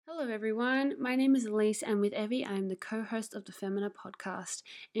Hello everyone, my name is Elise and with Evi I am the co-host of the Femina podcast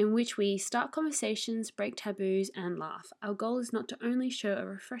in which we start conversations, break taboos and laugh. Our goal is not to only show a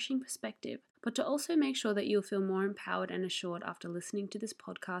refreshing perspective but to also make sure that you'll feel more empowered and assured after listening to this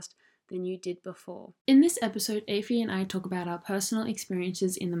podcast than you did before. In this episode, Evi and I talk about our personal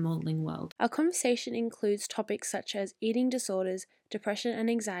experiences in the modelling world. Our conversation includes topics such as eating disorders, depression and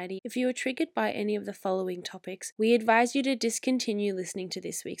anxiety. If you are triggered by any of the following topics, we advise you to discontinue listening to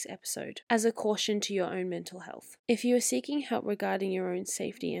this week's episode as a caution to your own mental health. If you are seeking help regarding your own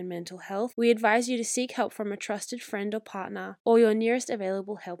safety and mental health, we advise you to seek help from a trusted friend or partner or your nearest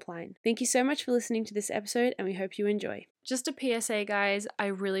available helpline. Thank you so much for listening to this episode and we hope you enjoy. Just a PSA, guys, I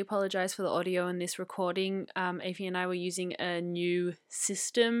really apologize for the audio in this recording. Evi and I were using a new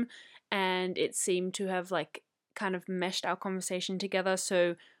system and it seemed to have kind of meshed our conversation together,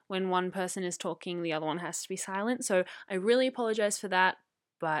 so when one person is talking, the other one has to be silent. So I really apologize for that,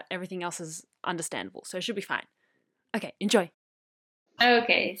 but everything else is understandable, so it should be fine. Okay, enjoy.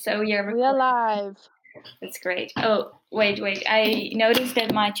 Okay, so We are live. That's great. Oh, wait. I noticed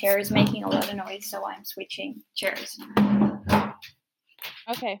that my chair is making a lot of noise, so I'm switching chairs.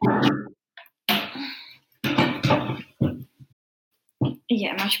 Okay.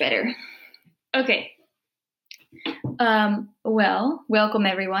 Yeah, much better. Okay. Well, welcome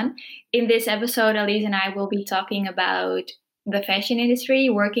everyone. In this episode, Elise and I will be talking about the fashion industry,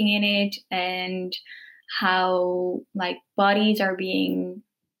 working in it, and how bodies are being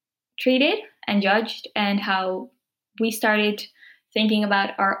treated and judged, and how we started thinking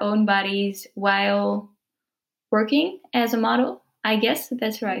about our own bodies while working as a model. I guess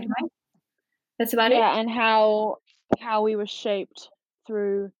that's right? That's about it. Yeah, and how we were shaped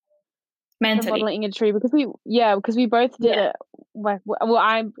through Mentally. the modeling industry because we both did it.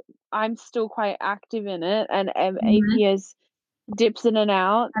 Well, I'm still quite active in it, and AP has dips in and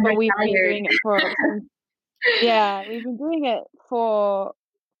out, but we've been doing it for we've been doing it for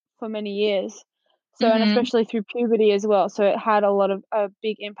many years. So and especially through puberty as well. So it had a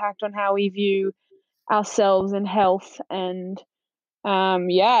big impact on how we view ourselves and health, and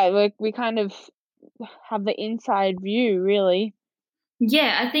we kind of have the inside view, really.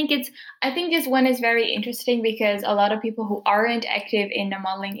 Yeah, I think this one is very interesting because a lot of people who aren't active in the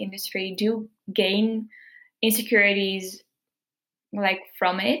modeling industry do gain insecurities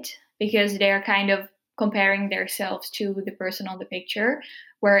from it, because they're kind of comparing themselves to the person on the picture,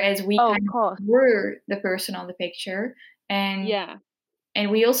 whereas we were the person on the picture, and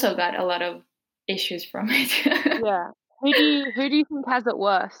we also got a lot of issues from it. Yeah. Who do you think has it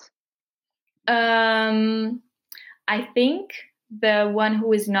worse? I think the one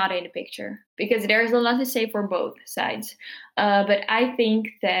who is not in the picture, because there's a lot to say for both sides. But I think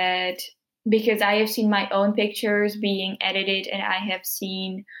that because I have seen my own pictures being edited and I have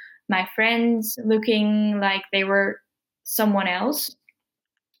seen my friends looking like they were someone else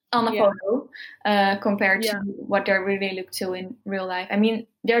on a photo compared to what they really look to in real life. I mean,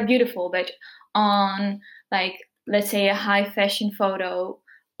 they're beautiful, but on let's say a high fashion photo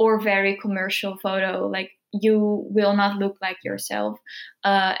or very commercial photo, you will not look like yourself.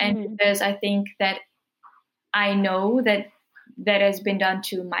 And because I think that I know that has been done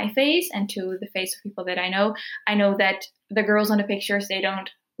to my face and to the face of people that I know that the girls on the pictures, they don't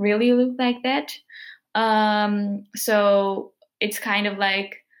really look like that. So it's kind of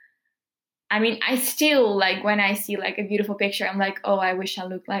I still when I see a beautiful picture, I'm like, oh, I wish I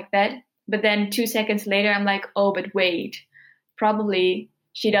looked like that. But then 2 seconds later, I'm like, oh, but wait, probably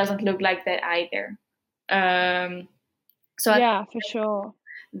she doesn't look like that either. So for sure.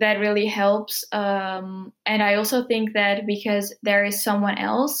 That really helps. And I also think that because there is someone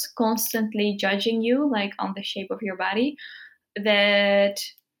else constantly judging you, on the shape of your body, that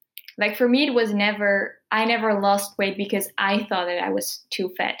for me, I never lost weight because I thought that I was too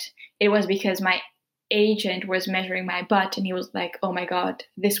fat. It was because my agent was measuring my butt and he was like, oh my God,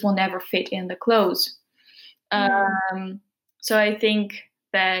 this will never fit in the clothes. So I think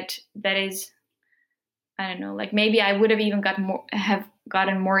that is, I don't know, maybe I would have even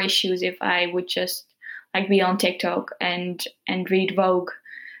gotten more issues if I would just be on TikTok and read Vogue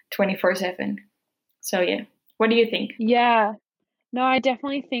 24/7. So yeah, what do you think? Yeah, no, I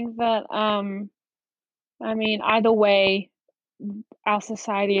definitely think that. Either way, our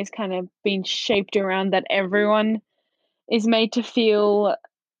society has kind of been shaped around that everyone is made to feel,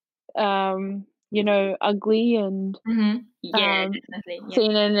 ugly and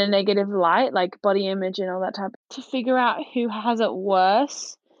seen in a negative light, like body image and all that type. To figure out who has it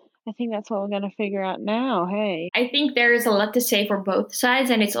worse, I think that's what we're going to figure out now. Hey, I think there is a lot to say for both sides,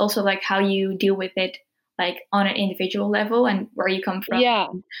 and it's also how you deal with it like on an individual level and where you come from,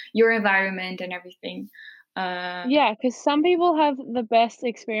 your environment and everything. Because some people have the best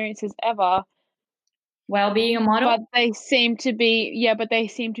experiences ever while being a model, but they seem to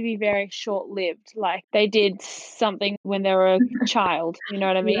be very short-lived. Like they did something when they were a child. You know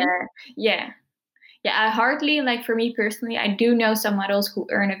what I mean? Yeah. I hardly, like, for me personally, I do know some models who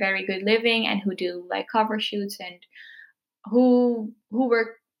earn a very good living and who do like cover shoots and who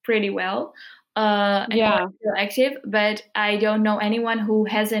work pretty well and who are still active, but I don't know anyone who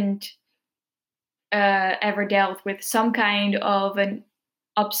hasn't ever dealt with some kind of an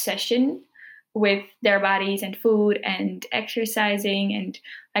obsession with their bodies and food and exercising, and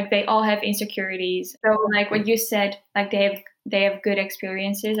like they all have insecurities. So like what you said, like they have good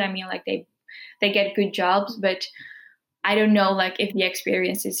experiences. I mean, like they get good jobs, but I don't know like if the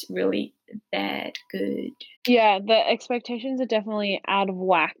experience is really that good. Yeah, the expectations are definitely out of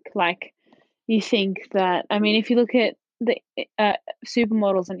whack. Like you think that, I mean, if you look at the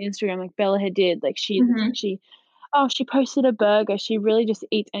supermodels on Instagram, like Bella Hadid, like she posted a burger. She really just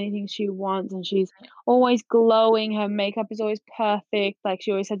eats anything she wants, and she's always glowing. Her makeup is always perfect. Like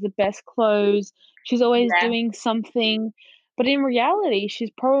she always has the best clothes. She's always doing something. But in reality,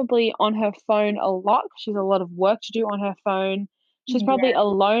 she's probably on her phone a lot. She has a lot of work to do on her phone. She's probably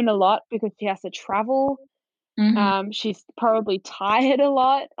alone a lot because she has to travel. She's probably tired a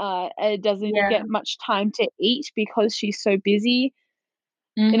lot. Doesn't get much time to eat because she's so busy.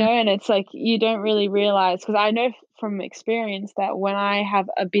 You know, and it's like you don't really realize, because I know from experience that when I have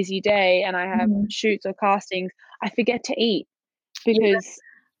a busy day and I have shoots or castings, I forget to eat because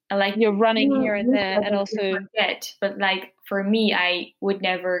like you're running here and there, and also forget. But like for me, I would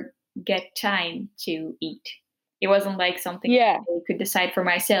never get time to eat. It wasn't like something I could decide for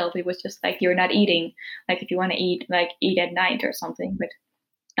myself. It was just like, you're not eating. Like if you want to eat, like eat at night or something, but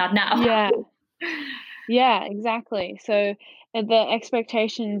not now. Yeah, exactly. So the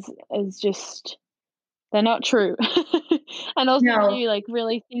expectations is just, they're not true. And also when you like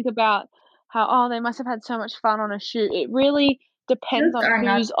really think about how, they must have had so much fun on a shoot, it really depends on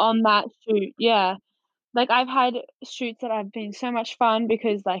who's on that shoot. Yeah. Like I've had shoots that have been so much fun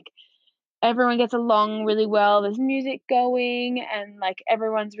because like everyone gets along really well. There's music going and like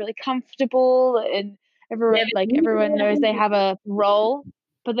everyone's really comfortable and everyone knows they have a role.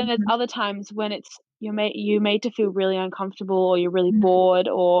 But then there's other times when it's you're made to feel really uncomfortable, or you're really bored,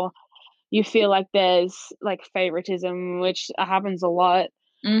 or you feel like there's like favoritism, which happens a lot.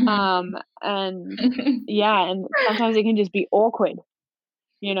 And and sometimes it can just be awkward,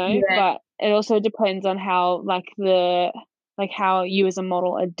 you know. But it also depends on how how you as a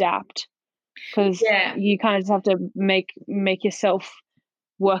model adapt, because you kind of just have to make yourself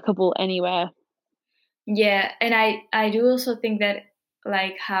workable anywhere. And I do also think that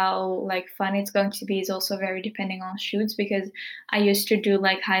like how like fun it's going to be is also very depending on shoots, because I used to do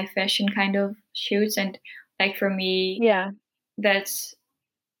like high fashion kind of shoots, and like for me there's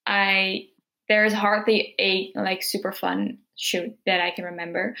hardly a like super fun shoot that I can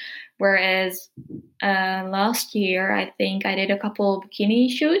remember. Whereas last year I think I did a couple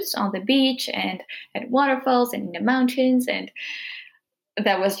bikini shoots on the beach and at waterfalls and in the mountains, and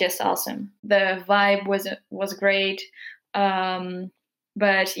that was just awesome. The vibe was great.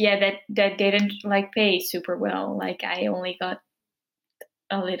 But that didn't like pay super well. Like I only got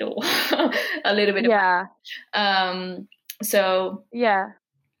a little a little bit so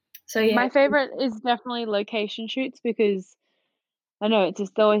my favorite is definitely location shoots, because I know it's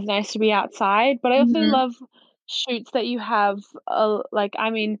just always nice to be outside, but I also love shoots that you have I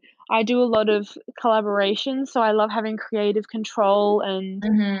mean, I do a lot of collaborations, so I love having creative control, and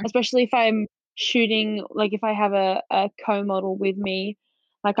especially if I'm shooting, like if I have a co-model with me,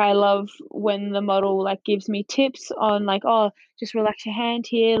 like I love when the model like gives me tips on like, just relax your hand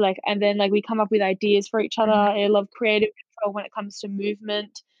here, like, and then like we come up with ideas for each other. I love creative control when it comes to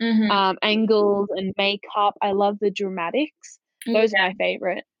movement, angles and makeup. I love the dramatics. Those are my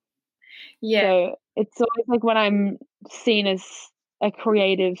favorite. So it's always like when I'm seen as a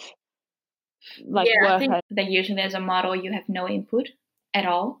creative worker. I think that usually as a model you have no input at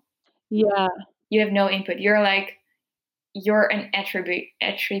all. Yeah. You have no input. You're an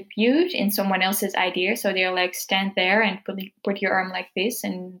attribute in someone else's idea. So they're like, stand there and put your arm like this,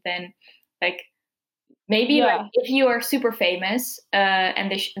 and then like maybe like if you are super famous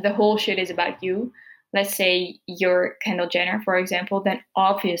and the whole shit is about you. Let's say you're Kendall Jenner, for example, then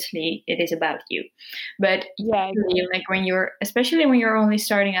obviously it is about you. But usually, like especially when you're only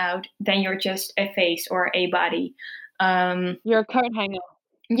starting out, then you're just a face or a body. You're a coat hanger.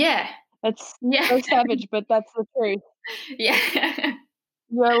 Yeah. It's so savage, but that's the truth. Yeah.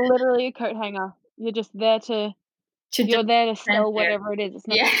 You're literally a coat hanger. You're just there to you're there to sell whatever it is. It's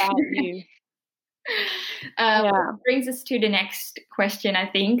not about you. Which brings us to the next question, I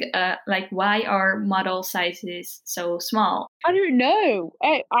think. Like, why are model sizes so small? I don't know.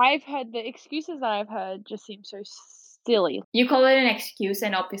 I've heard the excuses that I've heard just seem so silly. You call it an excuse,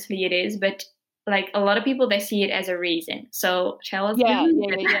 and obviously it is, but like a lot of people, they see it as a reason. So tell us. Yeah,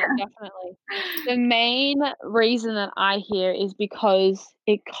 definitely. The main reason that I hear is because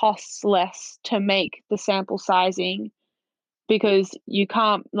it costs less to make the sample sizing, because you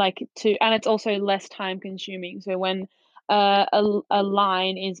can't and it's also less time consuming. So when a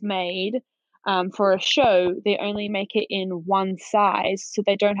line is made for a show, they only make it in one size, so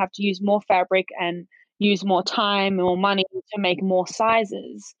they don't have to use more fabric and use more time and more money to make more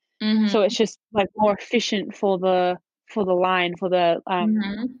sizes. Mm-hmm. So it's just like more efficient for the line, for the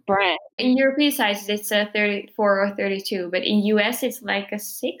brand. In European sizes, it's a 34 or 32, but in US, it's like a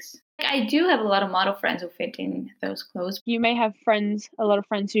 6. I do have a lot of model friends who fit in those clothes. You may have a lot of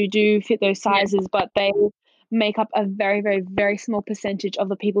friends who do fit those sizes, but they make up a very, very, very small percentage of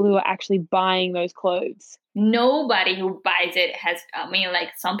the people who are actually buying those clothes. Nobody who buys it has,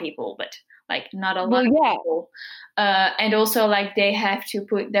 like some people, but like not a lot of people. And also like they have to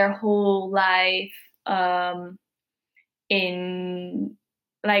put their whole life in,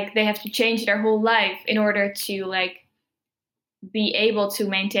 like they have to change their whole life in order to like be able to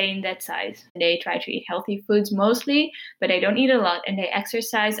maintain that size. They try to eat healthy foods mostly, but they don't eat a lot, and they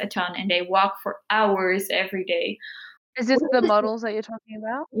exercise a ton, and they walk for hours every day. Is this the models that you're talking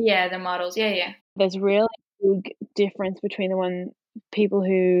about? Yeah, the models. Yeah. There's really big difference between the people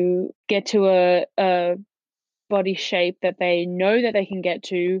who get to a body shape that they know that they can get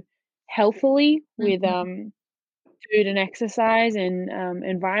to healthily with food and exercise and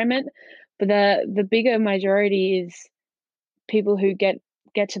environment, but the bigger majority is people who get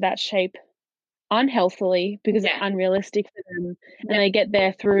to that shape unhealthily because it's unrealistic for them, and they get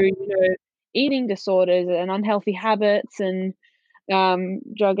there through eating disorders and unhealthy habits and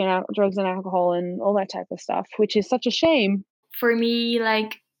drugs and alcohol and all that type of stuff, which is such a shame. For me,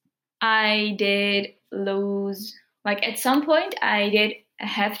 like I did lose, like at some point I did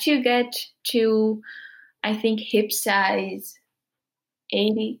have to get to, I think, hip size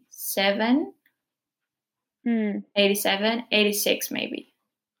 87, 86 maybe,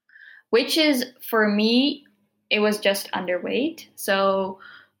 which is, for me, it was just underweight. So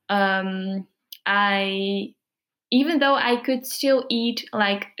I, even though I could still eat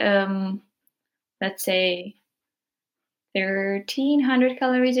like let's say 1,300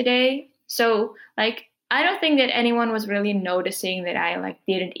 calories a day, so like I don't think that anyone was really noticing that I like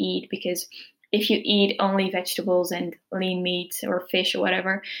didn't eat, because if you eat only vegetables and lean meats or fish or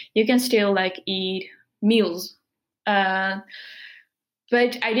whatever, you can still like eat meals. But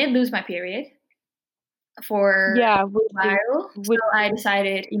I did lose my period for a while, so I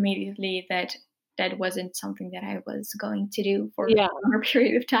decided immediately that that wasn't something that I was going to do for a longer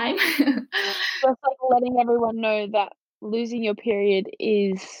period of time. Just like letting everyone know that losing your period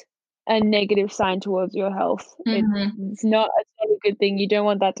is a negative sign towards your health. It's not a good thing. You don't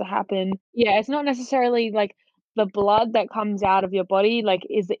want that to happen. Yeah, it's not necessarily like the blood that comes out of your body like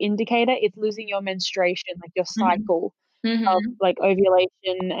is the indicator. It's losing your menstruation, like your cycle of like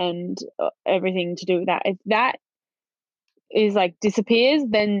ovulation and everything to do with that. If that is like disappears,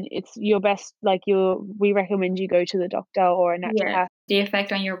 then it's your best, like we recommend you go to the doctor or a naturopath. The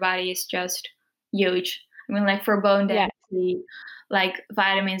effect on your body is just huge. I mean, like for bone density, like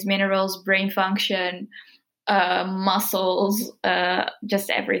vitamins, minerals, brain function, muscles, just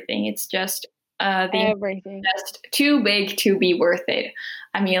everything. It's just everything. Just too big to be worth it.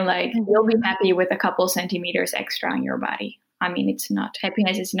 I mean, like you'll be happy with a couple centimeters extra on your body. I mean,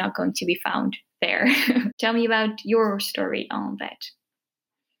 happiness is not going to be found there. Tell me about your story on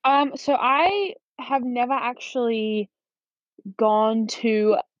that. So I have never actually gone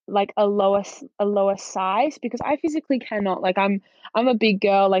to like a lower size, because I physically cannot. Like I'm a big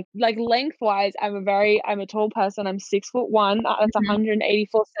girl. Like lengthwise, I'm a tall person. I'm 6'1". That's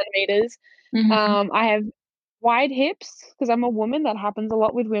 184 centimeters. I have wide hips because I'm a woman. That happens a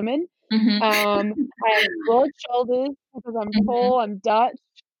lot with women. I have broad shoulders because I'm tall. I'm Dutch.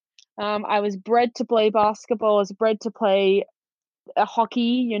 I was bred to play basketball. I was bred to play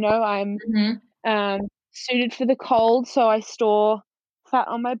hockey. I'm suited for the cold, so I store fat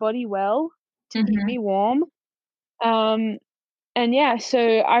on my body well to keep me warm. And yeah,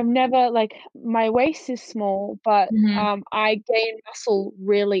 so I've never, like, my waist is small, but I gain muscle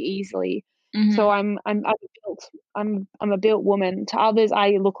really easily. So I'm a built woman. To others,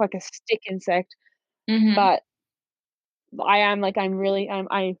 I look like a stick insect, but I am like I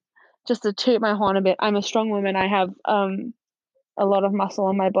just to toot my horn a bit, I'm a strong woman. I have a lot of muscle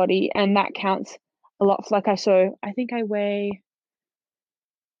on my body, and that counts a lot. Like I think I weigh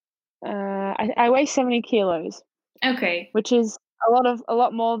I weigh 70 kilos, Okay. which is a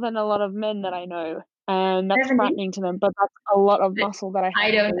lot more than a lot of men that I know, and that's 70? frightening to them. But that's a lot of muscle that I have.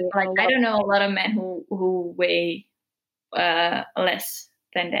 I don't know a lot of men who weigh less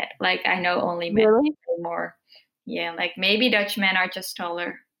than that. Like I know only men who weigh more. Yeah, like maybe Dutch men are just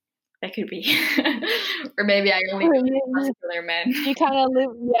taller. That could be, or maybe I only know muscular men. You kind of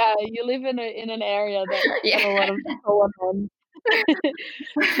live, you live in an area that has a lot of taller men.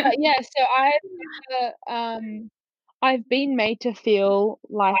 But yeah, so I've been made to feel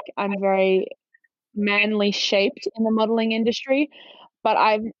like I'm very manly shaped in the modeling industry, but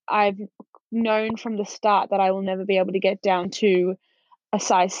I've known from the start that I will never be able to get down to a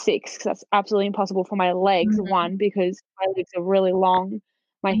size 6 because that's absolutely impossible for my legs. Mm-hmm. One, because my legs are really long,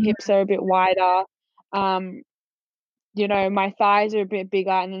 my hips are a bit wider, my thighs are a bit bigger,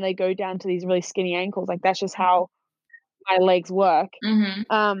 and then they go down to these really skinny ankles. Like that's just how my legs work.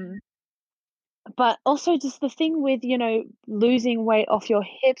 Mm-hmm. But also just the thing with, losing weight off your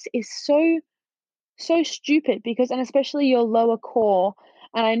hips is so stupid because, and especially your lower core,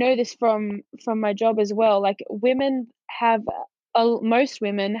 and I know this from my job as well, like most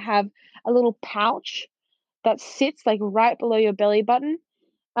women have a little pouch that sits like right below your belly button,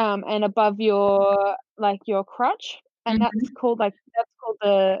 and above your crotch, and that's Mm-hmm. called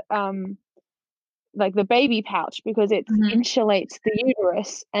the baby pouch because it Mm-hmm. insulates the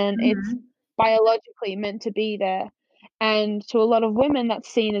uterus, and it's biologically meant to be there. And to a lot of women, that's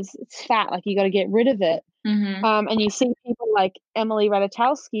seen as it's fat, like you got to get rid of it. Mm-hmm. And you see people like Emily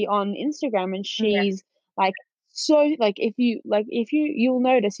Ratajkowski on Instagram, and she's like, so like if you'll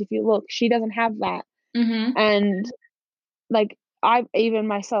notice if you look, she doesn't have that. Mm-hmm. And like I've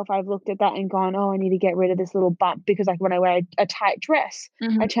looked at that and gone, oh, I need to get rid of this little bump because like when I wear a tight dress,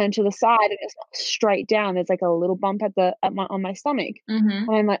 I turn to the side and it's not straight down. There's like a little bump on my stomach, Mm-hmm.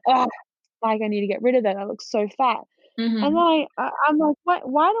 and I'm like, oh, like I need to get rid of that. That looks so fat. Mm-hmm. And then I'm like,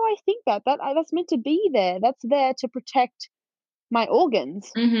 why do I think that? That's meant to be there. That's there to protect my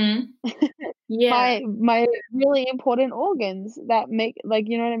organs, Mm-hmm. Yeah. my really important organs that make, like,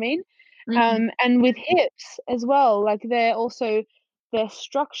 you know what I mean? Mm-hmm. And with hips as well, like their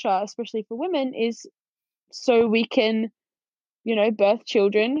structure, especially for women, is so we can, birth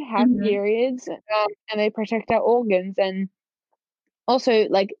children, have Mm-hmm. periods, and they protect our organs. And also,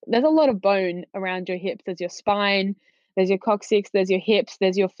 like, there's a lot of bone around your hips. There's your spine, there's your coccyx, there's your hips,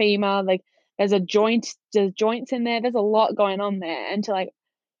 there's your femur. Like, there's joints in there. There's a lot going on there. And to like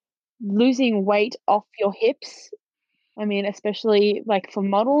losing weight off your hips, I mean, especially like for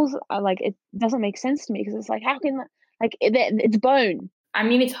models, it doesn't make sense to me because it's like, how can it's bone. I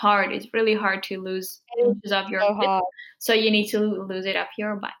mean, it's hard. It's really hard to lose inches of your So hip. hard. So you need to lose it up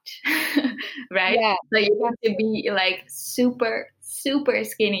your butt, right? Yeah, So you need to be like super, super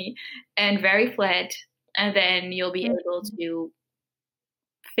skinny and very flat, and then you'll be able to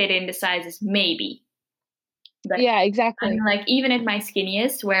fit in the sizes, maybe. But yeah, exactly. I mean, like even at my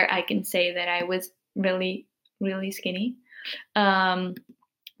skinniest, where I can say that I was really, really skinny.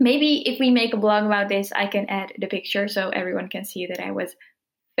 Maybe if we make a blog about this, I can add the picture so everyone can see that I was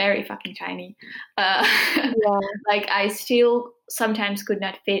very fucking tiny. Like I still sometimes could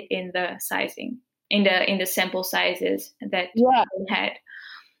not fit in the sizing, in the sample sizes that I had.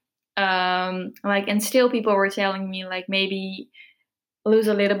 And still people were telling me like maybe lose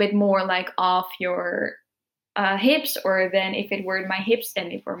a little bit more like off your hips, or then if it were my hips,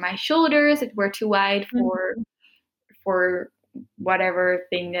 then if it were my shoulders, it were too wide for whatever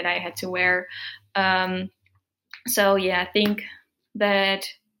thing that I had to wear. So yeah, I think that,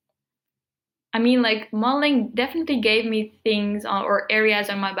 I mean, like modeling definitely gave me things or areas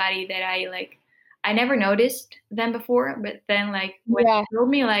on my body that I never noticed them before, but then like when you told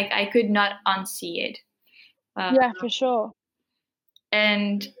me, like I could not unsee it. Yeah, for sure.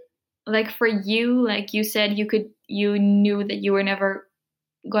 And like for you, like you said, you knew that you were never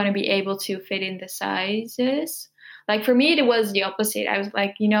going to be able to fit in the sizes. Like for me, it was the opposite. I was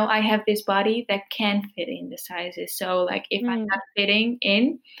like, I have this body that can fit in the sizes. So like if I'm not fitting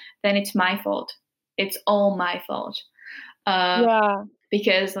in, then it's my fault. It's all my fault.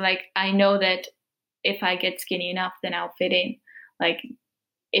 Because like I know that if I get skinny enough, then I'll fit in. Like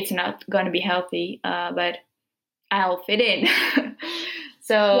it's not going to be healthy, but I'll fit in.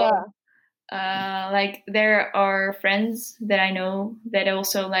 So like there are friends that I know that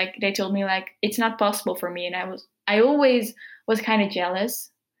also like they told me like it's not possible for me, and I always was kind of jealous,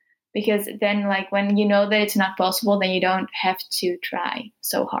 because then like when you know that it's not possible, then you don't have to try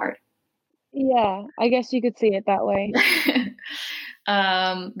so hard. Yeah, I guess you could see it that way.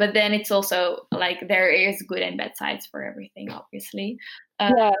 But then it's also like there is good and bad sides for everything, obviously.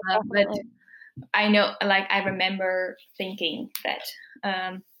 Yeah, But definitely. I know, like, I remember thinking that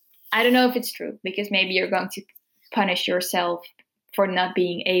I don't know if it's true, because maybe you're going to punish yourself for not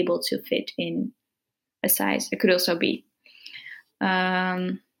being able to fit in a size. It could also be.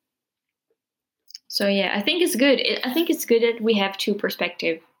 So yeah, I think it's good. I think it's good that we have two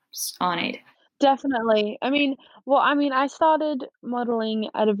perspectives on it. Definitely. I started modeling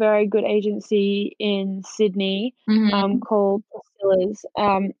at a very good agency in Sydney, Mm-hmm. called Priscilla's.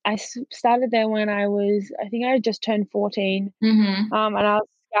 Started there when I think I had just turned 14, Mm-hmm. and I was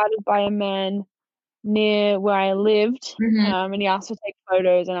scouted by a man near where I lived, Mm-hmm. and he asked to take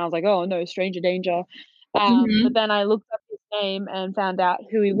photos, and I was like, "Oh no, stranger danger." But Mm-hmm. then I looked up his name and found out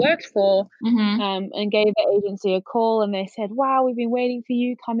who he worked for, Mm-hmm. and gave the agency a call, and they said, "Wow, we've been waiting for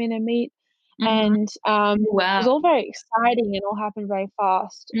you. Come in and meet." Mm-hmm. And it Wow. was all very exciting and all happened very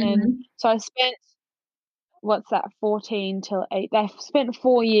fast. And Mm-hmm. so I spent, what's that, 14 till 8. I spent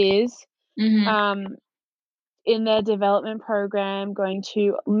 4 years Mm-hmm. um in their development program, going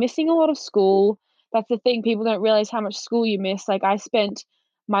to missing a lot of school. That's the thing, people don't realize how much school you miss. Like, I spent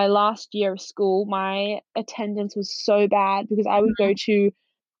my last year of school, my attendance was so bad because I would go to,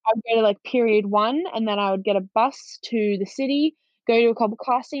 like, period 1, and then I would get a bus to the city, go to a couple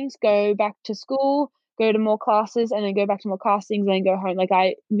castings, go back to school, go to more classes, and then go back to more castings, and then go home. Like,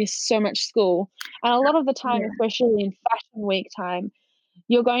 I missed so much school. And a lot of the time, Yeah. especially in fashion week time,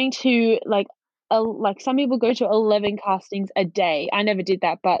 you're going to, like, some people go to 11 castings a day. I never did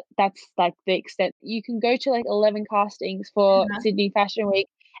that, but that's, like, the extent. You can go to, like, 11 castings for Uh-huh. Sydney Fashion Week,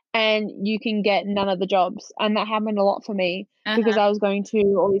 and you can get none of the jobs, and that happened a lot for me because Uh-huh. I was going to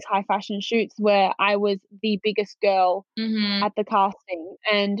all these high fashion shoots where I was the biggest girl Mm-hmm. at the casting,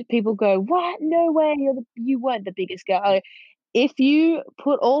 and people go, "What? No way, you weren't the biggest girl." If you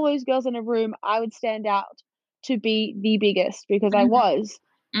put all those girls in a room, I would stand out to be the biggest because I was.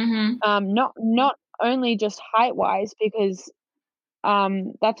 Mm-hmm. Not only just height-wise, because,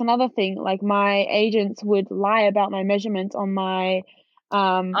 that's another thing, like, my agents would lie about my measurements on my,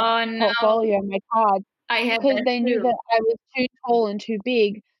 Oh no, portfolio and my card I had because that they knew too. that I was too tall and too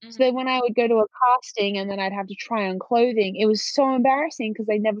big. So then Mm-hmm. when I would go to a casting and then I'd have to try on clothing, it was so embarrassing because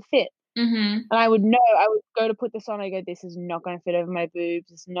they never fit. Mm-hmm. And I would go to put this on, I go, "This is not gonna fit over my boobs,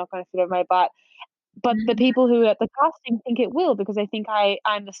 this is not gonna fit over my butt." But the people who are at the casting think it will because they think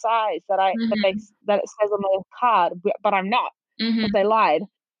I'm the size Mm-hmm. that it says on the card, but I'm not, Mm-hmm. because they lied.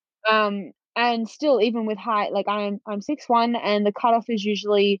 And still, even with height, like, I'm 6'1", and the cutoff is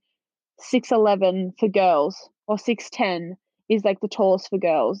usually 6'11" for girls, or 6'10" is, like, the tallest for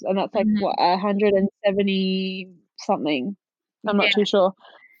girls, and that's, like, Mm-hmm. what, 170 something. I'm not Yeah. too sure.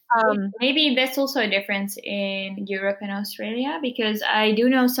 Maybe that's also a difference in Europe and Australia, because I do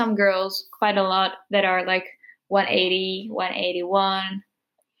know some girls quite a lot that are like 180, 181.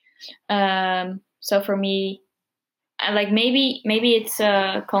 So for me, like maybe it's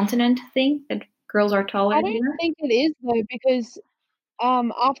a continent thing that girls are taller I don't here. think it is though, because,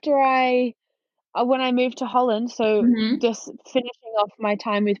 after when I moved to Holland, so Mm-hmm. just finishing off my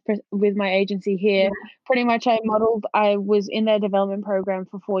time with my agency here, Yeah. pretty much I was in their development program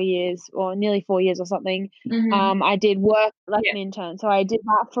for 4 years, or nearly 4 years or something. Mm-hmm. I did work like Yeah. an intern, so I did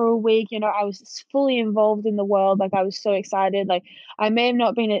that for a week. I was fully involved in the world, like, I was so excited. Like, I may have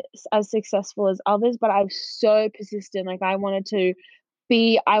not been as successful as others, but I was so persistent. Like, I wanted to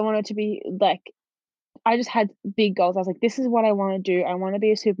be, like, I just had big goals. I was like, "This is what I wanna do. I wanna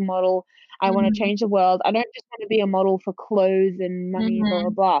be a supermodel. I wanna Mm-hmm. change the world. I don't just wanna be a model for clothes and money and blah, blah,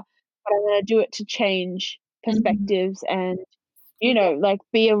 Mm-hmm. blah, but I wanna do it to change Mm-hmm. perspectives and, Yeah. like,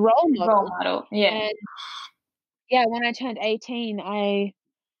 be a role Role model." model. Yeah. And, yeah, when I turned 18, I,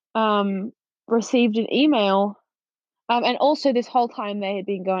 received an email. And also this whole time they had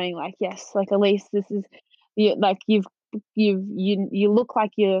been going like, "Yes, like, Elise, this is you like, you look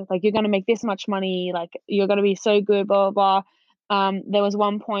like you're gonna make this much money, like, you're gonna be so good, blah, blah, blah." There was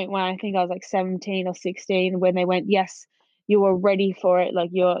one point when I think I was, like, 17 or 16 when they went, "Yes, you are ready for it, like,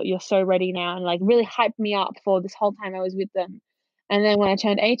 you're so ready now," and, like, really hyped me up for this whole time I was with them. And then when I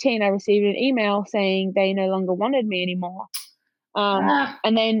turned 18, I received an email saying they no longer wanted me anymore. Ah,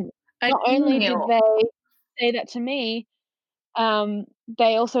 And then an not only did email. they say that to me,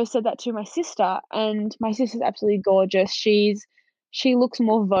 they also said that to my sister, and my sister's absolutely gorgeous. She looks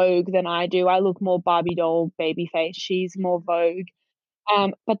more Vogue than I do. I look more Barbie doll, baby face. She's more Vogue.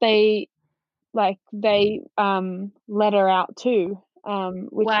 But they let her out too,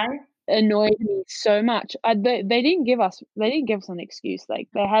 which Why? annoyed me so much. They didn't give us an excuse. Like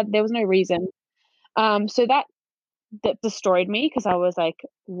there was no reason. So that destroyed me because I was like,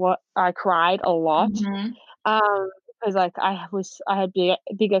 what? I cried a lot. Because like I had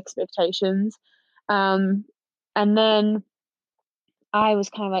big expectations. And then I was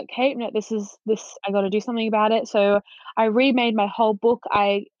kind of like, "Hey, no, this I got to do something about it." So I remade my whole book.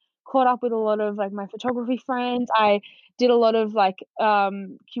 I caught up with a lot of like my photography friends. I did a lot of like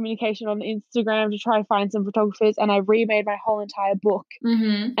communication on Instagram to try and find some photographers, and I remade my whole entire book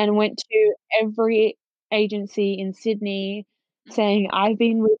and went to every agency in Sydney saying, "I've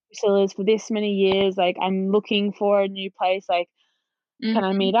been with Priscilla's for this many years. Like, I'm looking for a new place. Like, can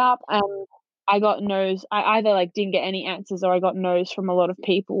I meet up?" And I got no's. I either like didn't get any answers or I got no's from a lot of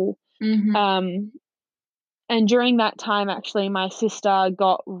people. And during that time, actually, my sister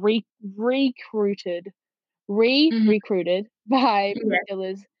got recruited by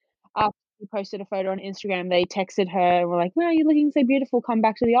Priscilla's. After she posted a photo on Instagram, they texted her and were like, "Wow, you're looking so beautiful. Come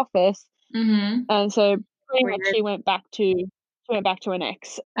back to the office." And so pretty much she went back to an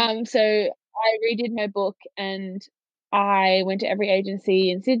ex. So I redid my book and I went to every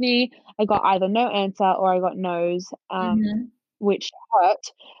agency in Sydney. I got either no answer or I got no's, which hurt.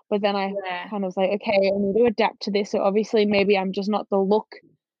 But then I kind of was like, okay, I need to adapt to this. So obviously maybe I'm just not the look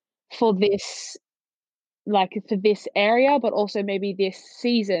for this, like for this area, but also maybe this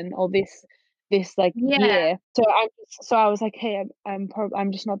season or this like year. So I was like, hey, I'm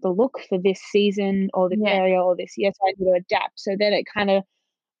just not the look for this season or this area or this year. So I need to adapt. So then it kind of,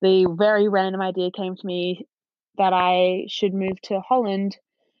 the very random idea came to me that I should move to Holland,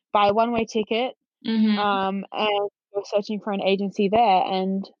 buy a one-way ticket, and go searching for an agency there,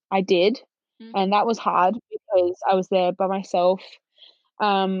 and I did, and that was hard because I was there by myself.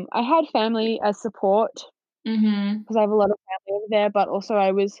 I had family as support because I have a lot of family over there, but also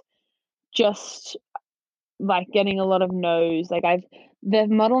I was just like getting a lot of no's. Like the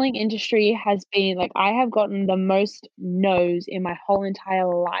modeling industry has been like, I have gotten the most no's in my whole entire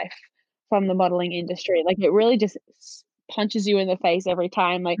life from the modeling industry. Like it really just punches you in the face every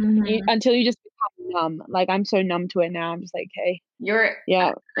time, like until you just become numb. Like I'm so numb to it now. I'm just like, hey,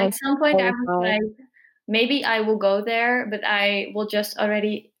 at some point I was like, maybe I will go there, but I will just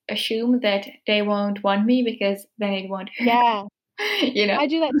already assume that they won't want me because then it won't. I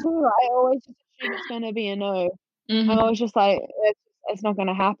do that too. I always just assume it's going to be a no. I'm always just like, it's not going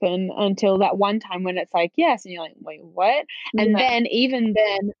to happen until that one time when it's like, yes. And you're like, wait, what? And then even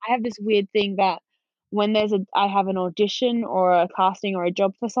then I have this weird thing that when I have an audition or a casting or a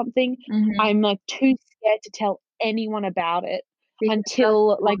job for something, I'm like too scared to tell anyone about it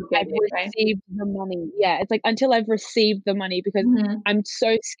until like I've received the money. It's like until I've received the money, because I'm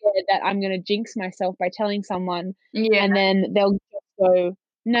so scared that I'm going to jinx myself by telling someone and then they'll just go,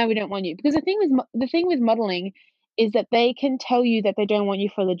 no, we don't want you. Because the thing with modeling is that they can tell you that they don't want you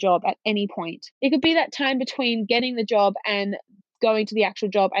for the job at any point. It could be that time between getting the job and going to the actual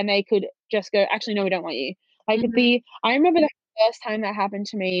job, and they could just go, actually, no, we don't want you. Like I remember the first time that happened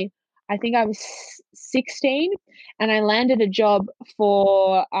to me, I think I was 16 and I landed a job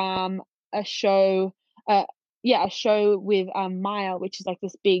for a show, a show with Maya, which is like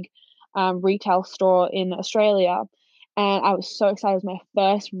this big retail store in Australia. And I was so excited. It was my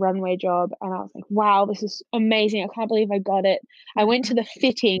first runway job. And I was like, wow, this is amazing. I can't believe I got it. I went to the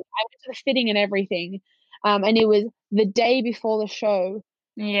fitting. And everything. And it was the day before the show.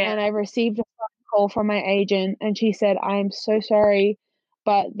 And I received a phone call from my agent. And she said, I'm so sorry,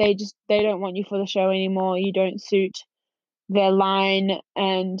 but they don't want you for the show anymore. You don't suit their line.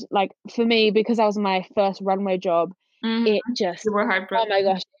 And like for me, because I was my first runway job, it just, you were heartbroken. Oh my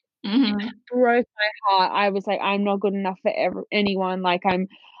gosh. It broke my heart. I was like, I'm not good enough for anyone. Like I'm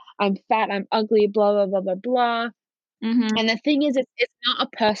fat, I'm ugly, blah blah blah blah blah. And the thing is, it's not a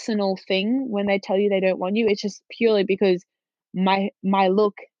personal thing when they tell you they don't want you. It's just purely because my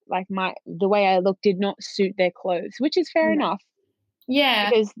look, like the way I look, did not suit their clothes, which is fair enough.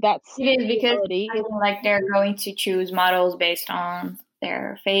 Because that's it is, because like they're going to choose models based on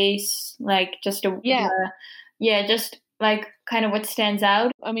their face, like just just like kind of what stands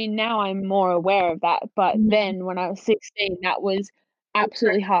out. I mean, now I'm more aware of that, but then when I was 16, that was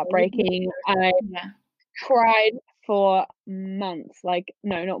absolutely heartbreaking. I cried for months. Like,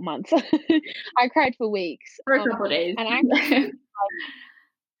 no, not months. I cried for weeks. For a couple of days. And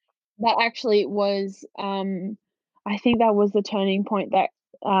that actually was, I think that was the turning point that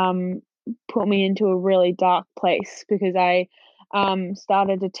put me into a really dark place, because I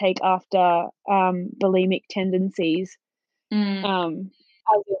started to take after bulimic tendencies. I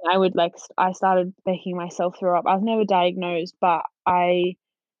started making myself throw up. I was never diagnosed, but I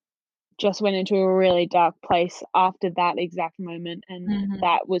just went into a really dark place after that exact moment, and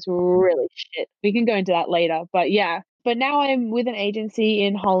that was really shit. We can go into that later, but yeah. But now I'm with an agency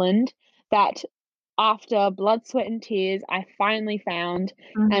in Holland that after blood, sweat, and tears, I finally found.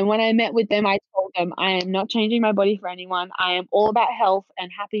 And when I met with them, I told them, I am not changing my body for anyone. I am all about health and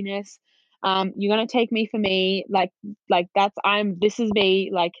happiness. You're gonna take me for me, like this is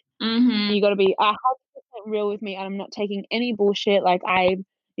me, like you got to be 100% real with me, and I'm not taking any bullshit. Like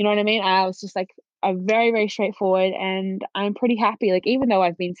you know what I mean? I was just like very, very straightforward, and I'm pretty happy. Like even though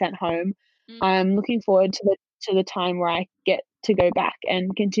I've been sent home, I'm looking forward to the time where I get to go back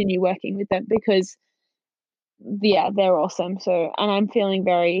and continue working with them because yeah, they're awesome. So, and I'm feeling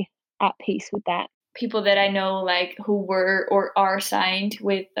very at peace with that. People that I know, like who were or are signed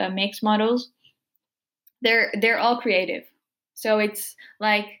with mixed models, they're all creative. So it's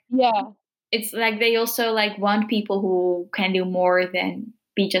like they also like want people who can do more than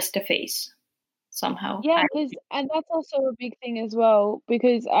be just a face somehow. Yeah, and that's also a big thing as well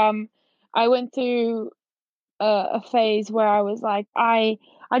because I went through a phase where I was like, I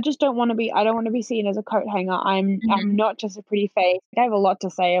just don't want to be. I don't want to be seen as a coat hanger. I'm not just a pretty face. I have a lot to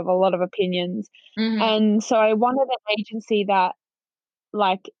say. I have a lot of opinions, and so I wanted an agency that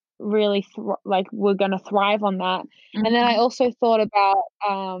like really like we're going to thrive on that. And then I also thought about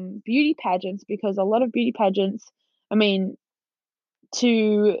beauty pageants because a lot of beauty pageants. I mean,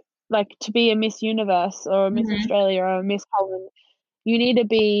 to be a Miss Universe or a Miss Australia or a Miss Holland, you need to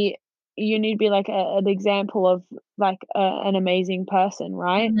be like an example of like an amazing person,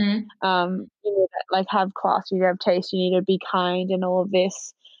 right? You need to like have class, you need to have taste, you need to be kind and all of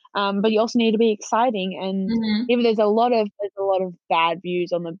this. But you also need to be exciting, and even there's a lot of bad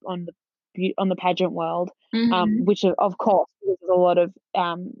views on the pageant world, which of course there's a lot of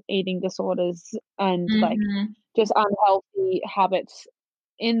eating disorders and like just unhealthy habits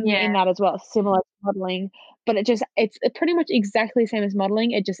in that as well, similar to modeling, but it's pretty much exactly the same as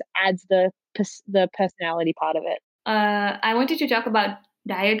modeling. It just adds the personality part of it. I wanted to talk about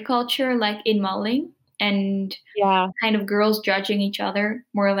diet culture, like in modeling, and kind of girls judging each other,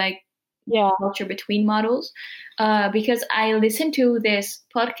 more like culture between models. Because I listened to this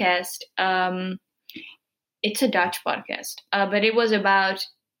podcast. It's a Dutch podcast, but it was about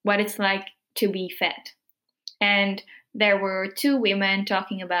what it's like to be fat, and there were two women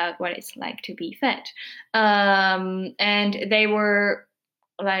talking about what it's like to be fat. And they were,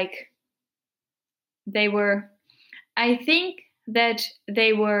 I think that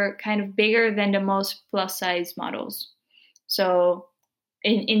they were kind of bigger than the most plus size models. So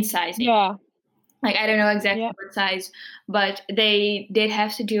in sizing. Yeah. Like, I don't know exactly what size, but they did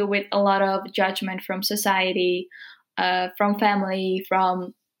have to deal with a lot of judgment from society, from family,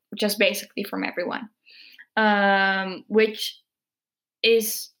 from just basically from everyone. Which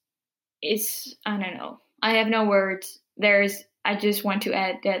is I don't know. I have no words. I just want to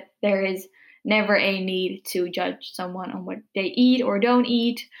add that there is never a need to judge someone on what they eat or don't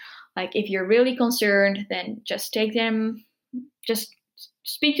eat. Like if you're really concerned, then just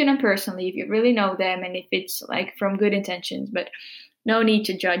speak to them personally if you really know them and if it's like from good intentions, but no need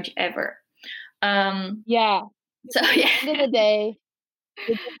to judge ever. So at the end of the day,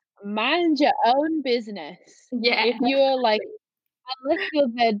 mind your own business. If you're like, unless you're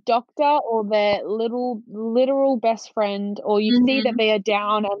their doctor or their literal best friend, or you see that they are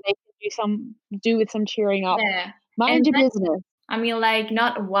down and they can do with some cheering up, mind your business. I mean, like,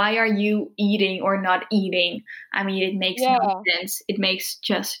 not why are you eating or not eating? I mean, it makes no sense. It makes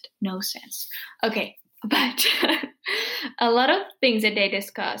just no sense. Okay, but a lot of things that they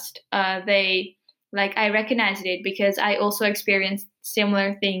discussed, I recognized it because I also experienced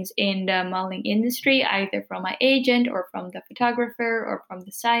similar things in the modeling industry, either from my agent or from the photographer or from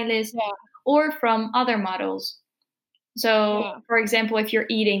the stylist or from other models. So, for example, if you're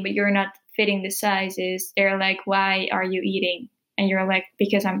eating but you're not fitting the sizes, they're like, why are you eating? And you're like,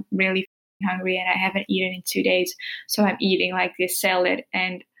 because I'm really hungry and I haven't eaten in 2 days. So I'm eating like this salad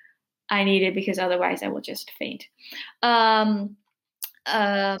and I need it because otherwise I will just faint. It's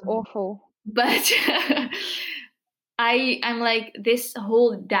awful. But I'm like, this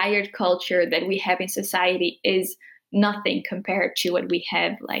whole diet culture that we have in society is nothing compared to what we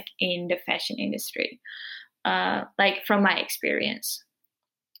have like in the fashion industry. Like from my experience.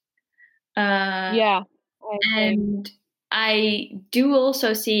 And I do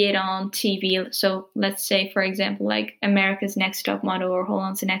also see it on TV. So let's say, for example, like America's Next Top Model or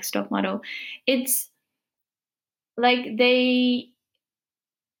Holland's Next Top Model. It's like they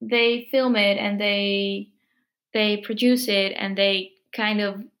film it and they produce it and they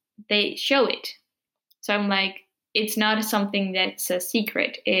show it. So I'm like, it's not something that's a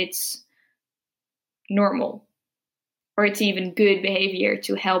secret. It's normal, or it's even good behavior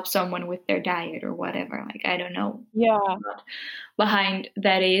to help someone with their diet or whatever. Like, I don't know what behind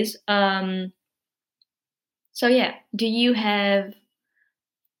that is. So yeah, do you have,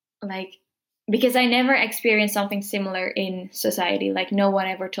 like, because I never experienced something similar in society. Like, no one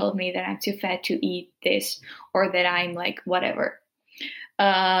ever told me that I'm too fat to eat this, or that I'm like whatever.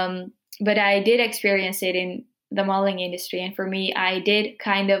 But I did experience it in the modeling industry. And for me, I did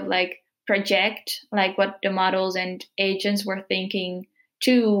kind of like project like what the models and agents were thinking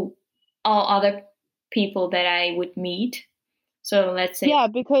to all other people that I would meet. So let's say, yeah,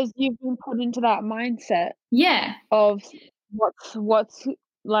 because you've been put into that mindset yeah, of what's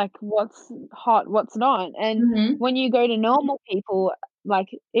like what's hot, what's not. And mm-hmm. when you go to normal people, like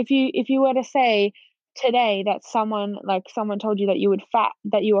if you were to say today that someone told you that you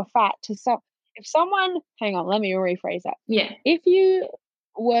were fat to some if someone hang on, let me rephrase that. Yeah. If you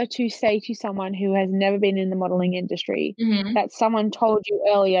were to say to someone who has never been in the modeling industry Mm-hmm. that someone told you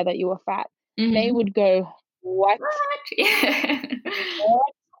earlier that you were fat, Mm-hmm. they would go, what? Yeah. What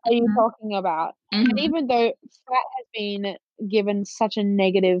are you Mm-hmm. talking about? Mm-hmm. And even though fat has been given such a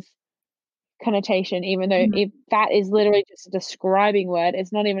negative connotation, even though Mm-hmm. if fat is literally just a describing word,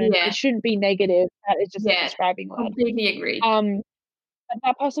 it's not even Yeah. it shouldn't be negative. Fat is just a Yeah. describing word. Completely agree. But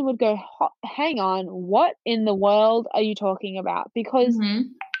that person would go, hang on, what in the world are you talking about? Because Mm-hmm.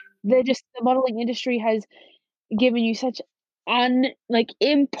 the modeling industry has given you such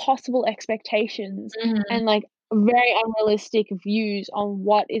impossible expectations Mm-hmm. and like very unrealistic views on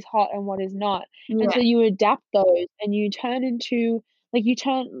what is hot and what is not. And Yeah. so you adapt those and you turn into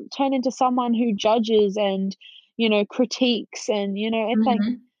turn into someone who judges and critiques and it's like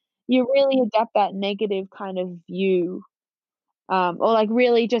Mm-hmm. you really adapt that negative kind of view, or like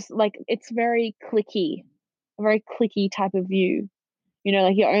really just like it's a very clicky type of view.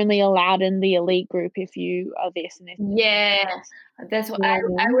 Like you're only allowed in the elite group if you are this and this. Yeah, that's what You know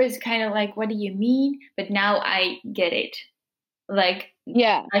what I I mean? was kind of like, what do you mean? But now I get it. Like,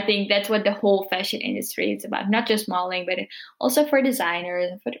 Yeah. I think that's what the whole fashion industry is about. Not just modeling, but also for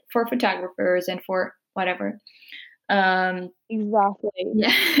designers, for photographers, and for whatever. Exactly.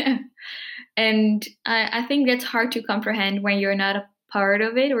 Yeah. And I think that's hard to comprehend when you're not a part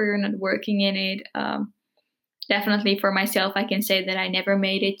of it or you're not working in it. Definitely for myself, I can say that I never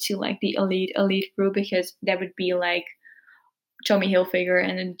made it to like the elite group, because that would be like Tommy Hilfiger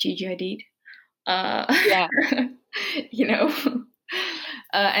and then Gigi Hadid. Yeah. You know,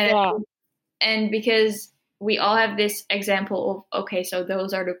 and Yeah. and because we all have this example of, okay, so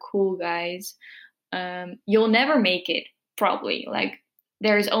those are the cool guys. You'll never make it, probably. Like,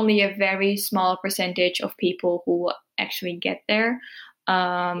 there's only a very small percentage of people who will actually get there.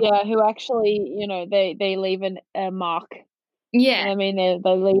 Yeah, who actually, they leave a mark. You Yeah. know what I mean? They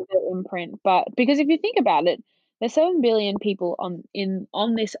leave their imprint. But because if you think about it, there's 7 billion people on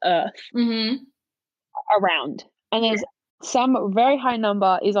this earth Mm-hmm. around. And Yeah. there's some very high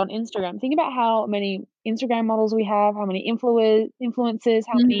number is on Instagram. Think about how many Instagram models we have, how many influencers,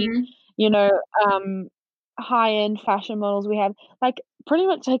 how many, Mm-hmm. you know, um, high-end fashion models we have. Like pretty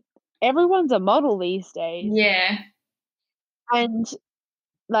much like everyone's a model these days. Yeah. And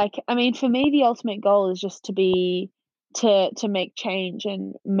like, I mean, for me, the ultimate goal is just to make change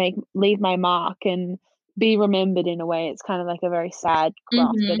and leave my mark and be remembered in a way. It's kind of like a very sad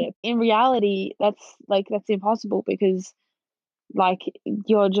graph, but Mm-hmm. in reality, that's impossible because like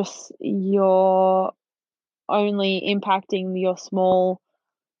you're only impacting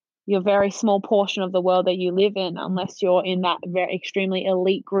your very small portion of the world that you live in, unless you're in that very extremely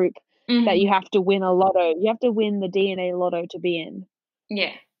elite group that Mm-hmm. you have to win a lotto. You have to win the DNA lotto to be in.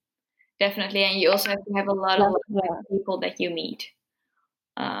 Yeah, definitely. And you also have to have a lot of Yeah. people that you meet.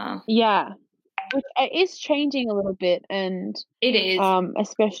 Yeah. Which is changing a little bit, and It is.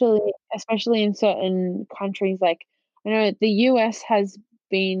 especially in certain countries. Like I know the US has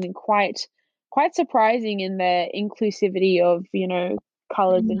been quite surprising in their inclusivity of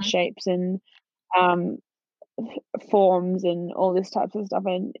colors and Mm-hmm. shapes and um, forms and all this types of stuff,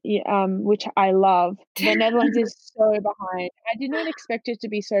 and which I love. The Netherlands is so behind. I did not expect it to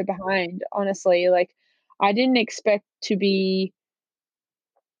be so behind, honestly. Like I didn't expect to be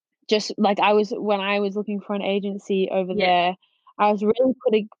just like when I was looking for an agency over Yeah, there, I was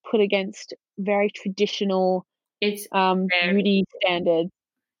really put against very traditional it's very, beauty standards.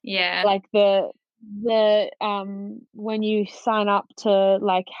 yeah. Like when you sign up to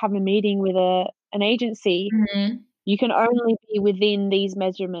like have a meeting with an agency, Mm-hmm. you can only be within these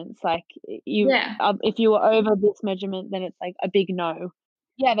measurements. Like Yeah. if you were over this measurement, then it's like a big no.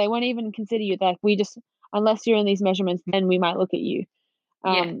 Yeah, they won't even consider you. Like we just unless you're in these measurements, then we might look at you.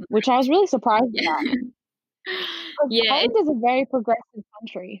 which I was really surprised Yeah. about. Yeah, Holland is a very progressive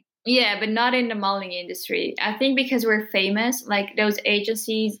country. yeah, but not in the modeling industry. I think because we're famous, like those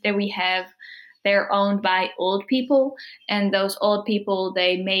agencies that we have, they're owned by old people, and those old people,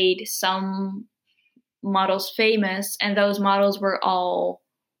 they made some models famous, and those models were all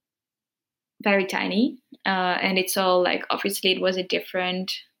very tiny. And it's all like, obviously, it was a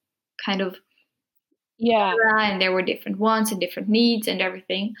different kind of Yeah. era, and there were different wants and different needs and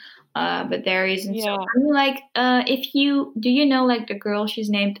everything. But there isn't so. Yeah. I mean, like, if you do, you know, like the girl, she's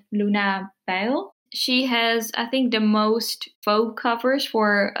named Luna Bale. She has, I think, the most Vogue covers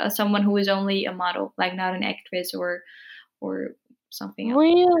for someone who is only a model, like not an actress or something else.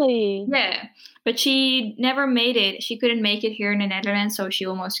 Really? Yeah, but she never made it. She couldn't make it here in the Netherlands, so she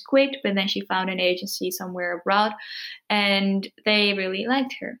almost quit. But then she found an agency somewhere abroad, and they really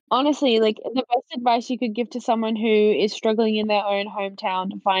liked her. Honestly, like the best advice you could give to someone who is struggling in their own hometown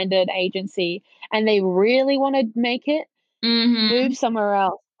to find an agency and they really want to make it, Mm-hmm. move somewhere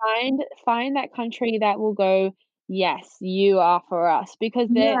else. Find that country that will go, yes, you are for us, because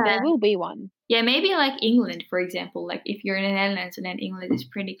Yeah. there will be one. Yeah, maybe like England, for example. Like if you're in the Netherlands and then England is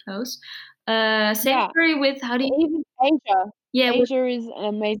pretty close. Same Yeah. story with how do you? Even Asia. Yeah, with Asia is an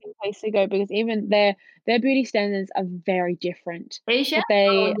amazing place to go because even their beauty standards are very different. Asia. But they,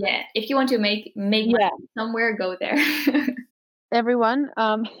 Oh yeah, if you want to make money yeah, somewhere, go there. everyone.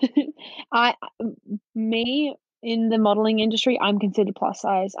 I me in the modeling industry, I'm considered plus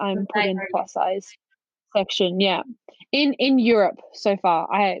size. I'm put in the plus size section. Yeah, in Europe so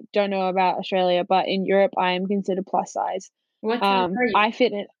far. I don't know about Australia, but in Europe, I am considered plus size. What size are you? I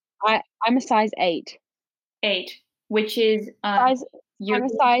fit in. I'm a size 8. 8, which is I'm a European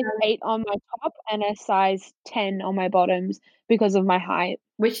size size, 8 on my top and a size 10 on my bottoms because of my height.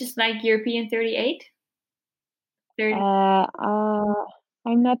 which is like European 38. 30.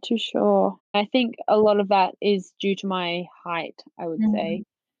 I'm not too sure. I think a lot of that is due to my height, I would say.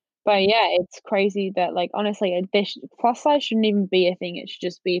 But yeah, it's crazy that like honestly, plus size shouldn't even be a thing. It should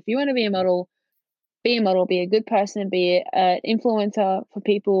just be if you want to be a model, be a model, be a good person, be an influencer for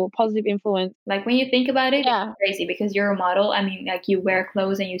people, positive influence. Like when you think about it, Yeah. it's crazy because you're a model. I mean, like you wear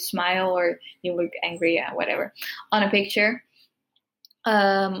clothes and you smile or you look angry, whatever, on a picture.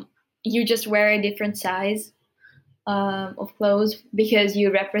 You just wear a different size of clothes because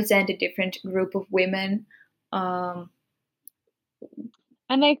you represent a different group of women.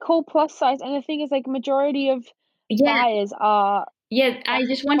 And they call plus size, and the thing is, like, majority of Yeah, buyers are yeah. I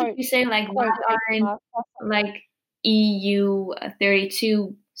just wanted quote to say, like, why quote aren't plus size. like EU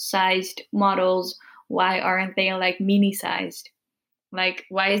 32 sized models? Why aren't they like mini sized? Like,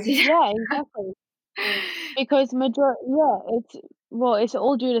 why is it? Yeah, exactly. Because it's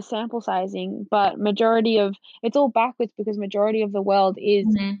all due to sample sizing, but it's all backwards because majority of the world is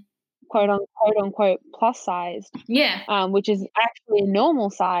Mhm. quote unquote plus sized, Yeah. which is actually a normal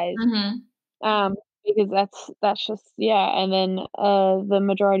size. Hmm. Because that's just and then the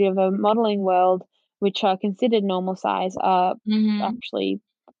majority of the modeling world, which are considered normal size, are Hmm. actually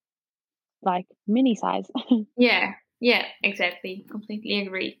like mini size. Yeah. Yeah. Exactly. Completely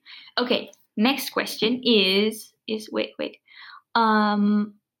agree. Okay. Next question is wait.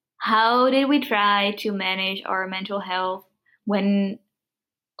 How did we try to manage our mental health when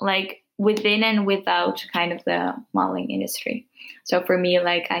like within and without kind of the modeling industry? So for me,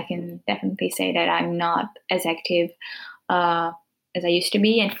 like I can definitely say that I'm not as active as I used to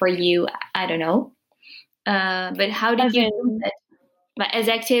be, and for you, I don't know. But how did As you do in, that? Like, as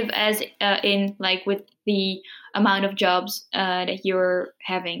active as in like with the amount of jobs that you're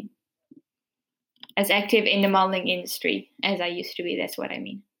having, as active in the modeling industry as I used to be. That's what I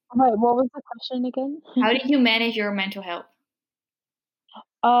mean. wait, what was the question again? How did you manage your mental health?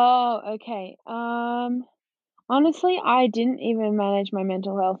 Oh, okay. Honestly, I didn't even manage my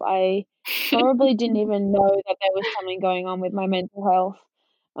mental health. I probably didn't even know that there was something going on with my mental health.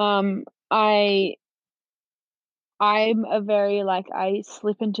 Um, I I'm a very like I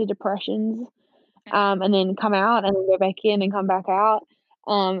slip into depressions, and then come out and then go back in and come back out.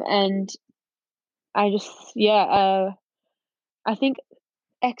 And I just I think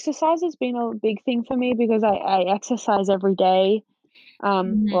exercise has been a big thing for me because I exercise every day.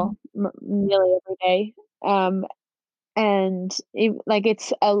 Mhm. Well, nearly every day. And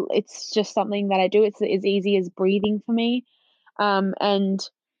it's just something that I do. It's as easy as breathing for me. And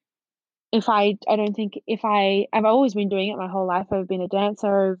if I don't think if I've always been doing it my whole life. I've been a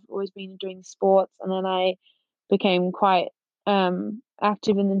dancer. I've always been doing sports, and then I became quite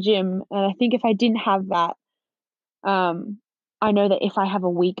active in the gym. And I think if I didn't have that, I know that if I have a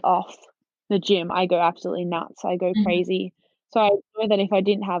week off the gym, I go absolutely nuts. I go Mhm. crazy. So I know that if I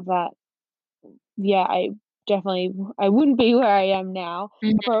didn't have that, yeah, I wouldn't be where I am now.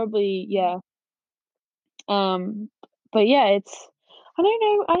 Probably, yeah. Um, but yeah, I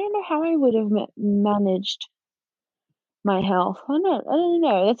don't know how I would have managed my health. I don't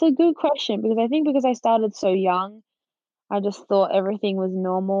know. That's a good question because I think because I started so young, I just thought everything was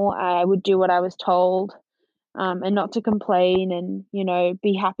normal. I would do what I was told, and not to complain and,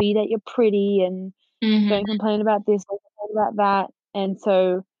 be happy that you're pretty and Mm-hmm. don't complain about this, don't complain about that. And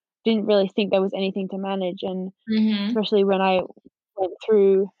so didn't really think there was anything to manage. And Mm-hmm. especially when I went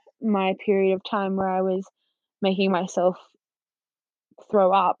through my period of time where I was making myself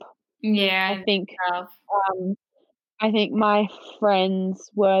throw up, I Yeah, think tough. um, I think my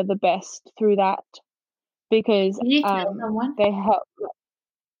friends were the best through that because Did you tell someone? they helped.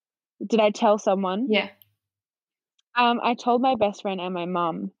 Did I tell someone? Yeah. I told my best friend and my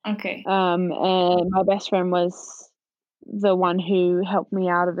mum. Okay. And my best friend was the one who helped me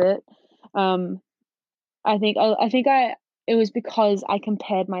out of it. Um, I think it was because I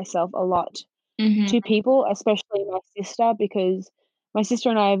compared myself a lot Mm-hmm. to people, especially my sister, because my sister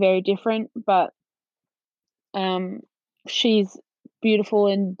and I are very different, but um, she's beautiful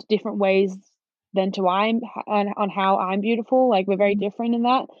in different ways than to I'm on how I'm beautiful. Like we're very different in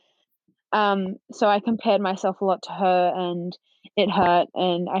that. So I compared myself a lot to her, and it hurt,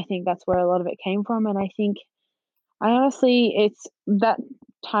 and I think that's where a lot of it came from. And I think I honestly, it's that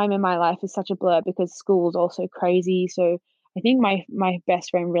time in my life is such a blur because school's also crazy. So I think my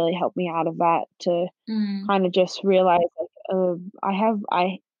best friend really helped me out of that to Mm-hmm. kind of just realize like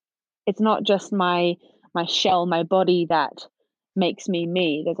I it's not just my shell, my body that makes me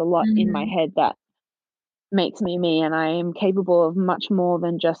me. There's a lot in my Mm-hmm. head that makes me me, and I am capable of much more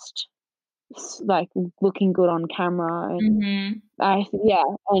than just like looking good on camera. And Mm-hmm. yeah,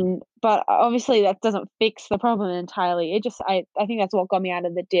 and but obviously that doesn't fix the problem entirely. It just I think that's what got me out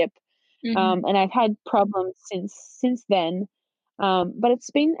of the dip. Mm-hmm. And I've had problems since then. But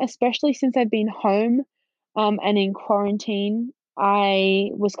it's been especially since I've been home, and in quarantine. I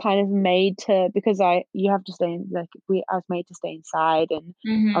was kind of made to because I you have to stay in like we I was made to stay inside, and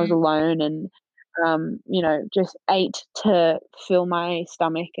I was Mm-hmm. alone, and just ate to fill my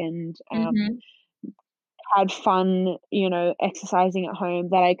stomach, and Mm-hmm. had fun, exercising at home,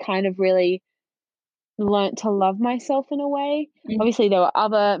 that I kind of really learnt to love myself in a way. Obviously, there were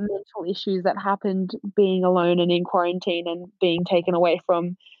other mental issues that happened being alone and in quarantine and being taken away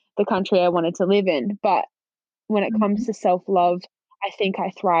from the country I wanted to live in. But when it Mm-hmm. comes to self-love, I think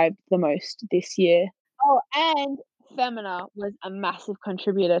I thrived the most this year. Oh, and Femina was a massive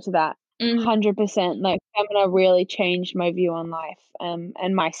contributor to that. Mm-hmm. 100%. Like Femina really changed my view on life,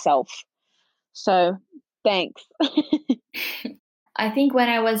 and myself. So, thanks. I think when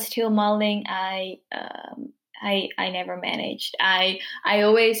I was still modeling, I never managed. I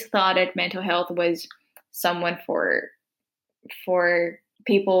always thought that mental health was someone for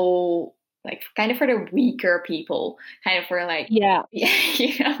people, like kind of for the weaker people, kind of for like Yeah.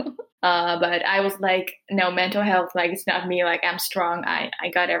 yeah. But I was like, no, mental health, like it's not me. Like I'm strong. I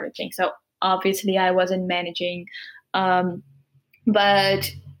got everything. So obviously I wasn't managing. Um,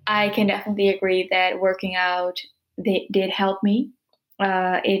 but I can definitely agree that working out did help me.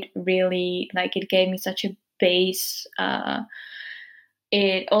 It really like it gave me such a base.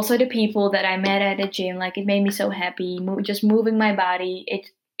 It also the people that I met at the gym, like it made me so happy. Just moving my body,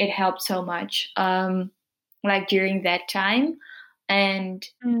 it helped so much. Like during that time, and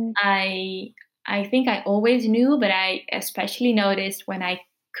Mm. I think I always knew, but I especially noticed when I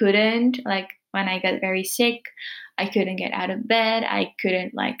couldn't, like when I got very sick, I couldn't get out of bed. I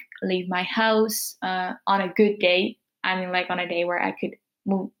couldn't like leave my house on a good day. I mean, like on a day where I could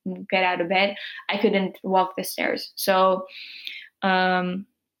get out of bed, I couldn't walk the stairs. So um,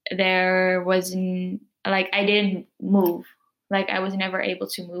 there wasn't like I didn't move. Like I was never able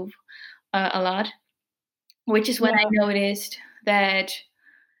to move a lot, which is when I Yeah. noticed that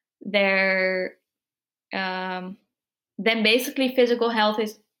there then basically physical health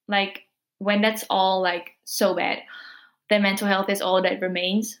is like when that's all like so bad, then mental health is all that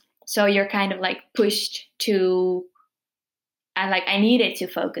remains. So you're kind of like pushed to and like I needed to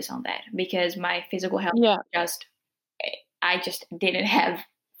focus on that because my physical health Yeah. just I just didn't have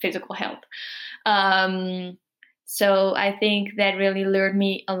physical health. Um, so I think that really learned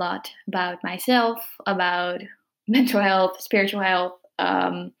me a lot about myself, about mental health, spiritual health.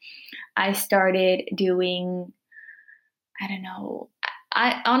 I started doing, I don't know,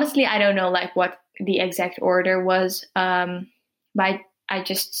 I honestly, I don't know like what the exact order was, but I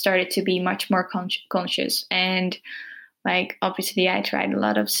just started to be much more conscious. And like, obviously, I tried a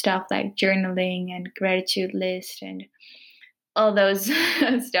lot of stuff like journaling and gratitude list and all those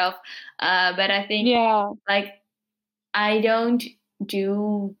stuff. But I think like I don't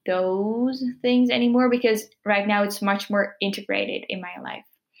do those things anymore because right now it's much more integrated in my life.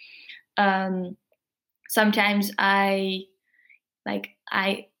 Sometimes I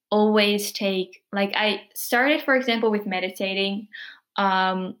always take, like, I started, for example, with meditating,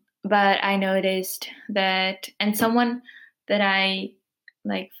 but I noticed that, and someone that I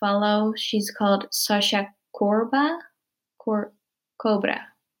follow, she's called Sasha Cobra.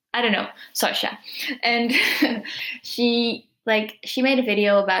 I don't know, Sasha. And she made a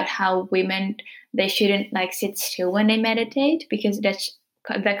video about how women, they shouldn't sit still when they meditate because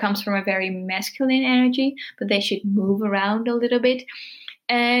that comes from a very masculine energy, but they should move around a little bit.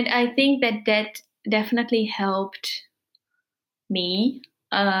 And I think that definitely helped me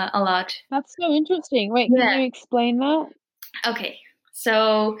a lot. That's so interesting. Wait, can you explain that? Okay,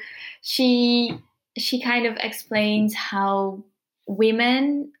 so she kind of explains how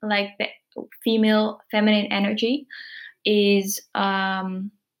women, like the feminine energy, is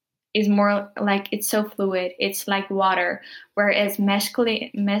more like, it's so fluid. It's like water, whereas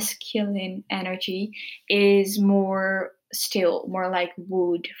masculine energy is more still, more like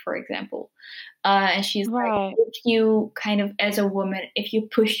wood, for example. And she's like, if you kind of, as a woman, if you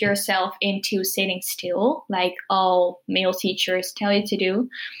push yourself into sitting still, like all male teachers tell you to do,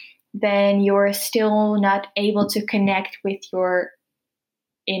 then you're still not able to connect with your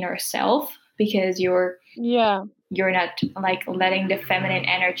inner self because you're not letting the feminine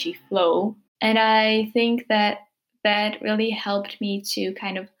energy flow. And I think that really helped me to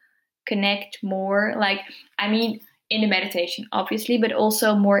kind of connect more, in the meditation, obviously, but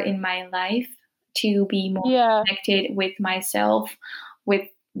also more in my life, to be more connected with myself, with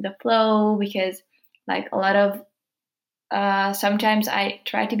the flow, because a lot of sometimes I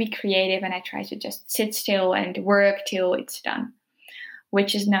try to be creative and I try to just sit still and work till it's done,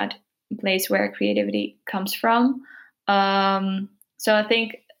 which is not a place where creativity comes from. So I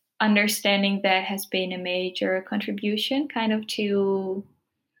think understanding that has been a major contribution kind of to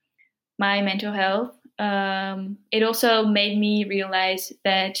my mental health. It also made me realize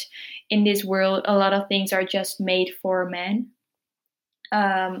that in this world, a lot of things are just made for men,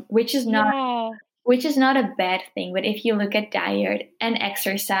 which is not a bad thing. But if you look at diet and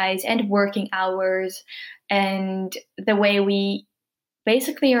exercise and working hours and the way we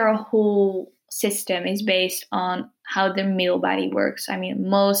basically, our whole system is based on how the male body works. I mean,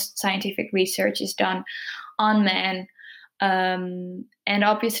 most scientific research is done on men, and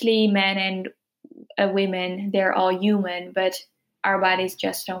obviously men and women, they're all human, but our bodies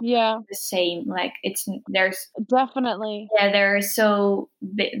just don't the same. There's definitely there's so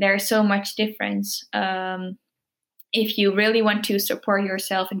much difference. If you really want to support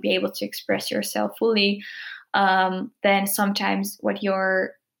yourself and be able to express yourself fully, then sometimes what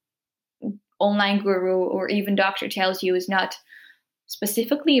your online guru or even doctor tells you is not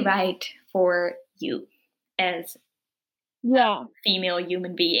specifically right for you as a female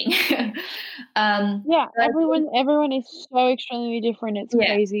human being. Everyone is so extremely different. It's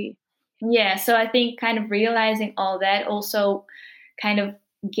crazy. Yeah, so I think kind of realizing all that also kind of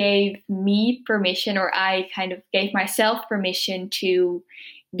gave me permission, or I kind of gave myself permission to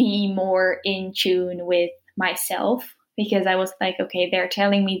be more in tune with myself, because I was like, okay, they're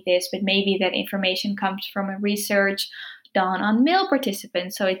telling me this, but maybe that information comes from a research done on male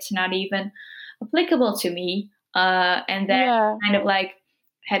participants, so it's not even applicable to me. And that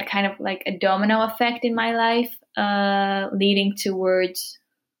had kind of a domino effect in my life, leading towards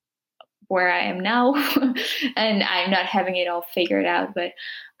where I am now. And I'm not having it all figured out, but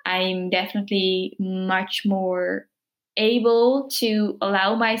I'm definitely much more able to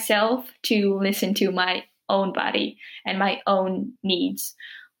allow myself to listen to my own body and my own needs.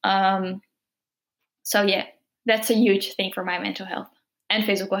 So yeah, that's a huge thing for my mental health and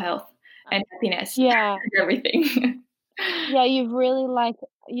physical health and happiness. And everything. Yeah, you've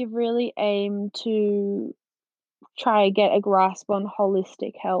really aimed to try to get a grasp on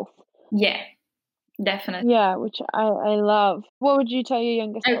holistic health. Yeah, definitely. Yeah, which I love. What would you tell your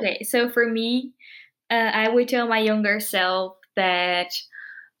younger self? Okay, so for me, I would tell my younger self that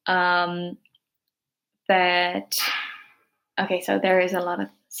okay, so there is a lot of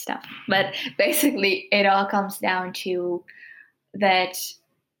stuff, but basically it all comes down to that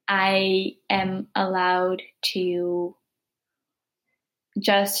I am allowed to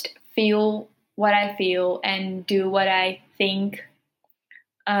just feel what I feel and do what I think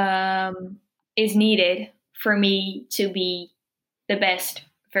is needed for me to be the best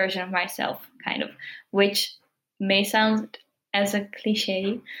version of myself, kind of, which may sound as a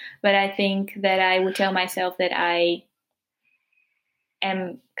cliche, but I think that I would tell myself that I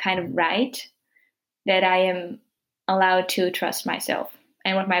am kind of right, that I am allowed to trust myself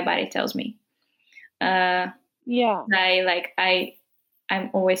and what my body tells me. I'm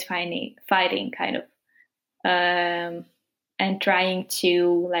always fighting kind of, and trying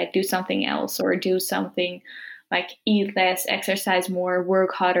to like do something else, or do something like eat less, exercise more,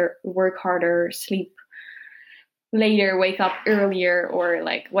 work harder, sleep later, wake up earlier, or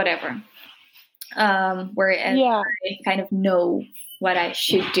like whatever. Whereas I kind of know what I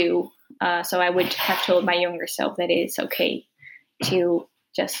should do. So I would have told my younger self that it's okay to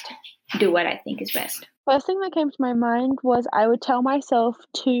just do what I think is best. First thing that came to my mind was I would tell myself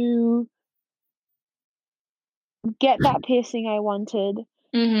to get that piercing I wanted,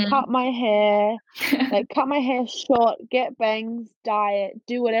 cut my hair, cut my hair short, get bangs, dye it,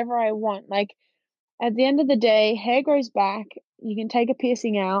 do whatever I want. Like, at the end of the day, hair grows back. You can take a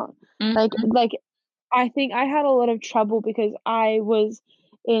piercing out. Like I think I had a lot of trouble because I was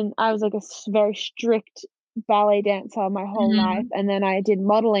like a very strict ballet dancer my whole life, and then I did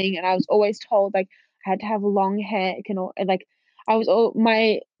modeling, and I was always told like I had to have long hair.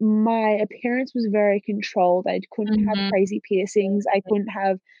 My appearance was very controlled. I couldn't have crazy piercings. I couldn't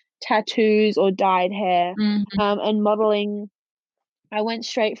have tattoos or dyed hair. And modeling, I went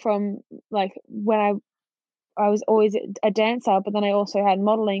straight from like when I was always a dancer, but then I also had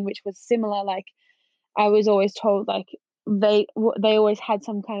modeling, which was similar. Like I was always told like they always had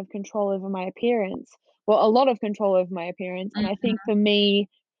some kind of control over my appearance. Well, a lot of control over my appearance, and I think for me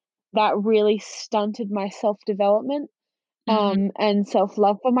that really stunted my self-development and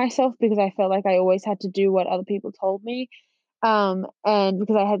self-love for myself, because I felt like I always had to do what other people told me, and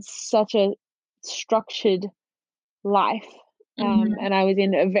because I had such a structured life, and I was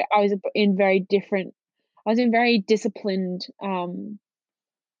in very disciplined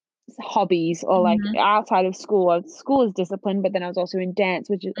hobbies, or like outside of school. School is disciplined, but then I was also in dance,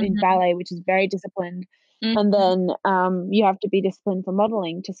 which is in ballet, which is very disciplined, and then you have to be disciplined for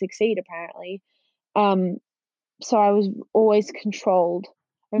modeling to succeed, apparently. So I was always controlled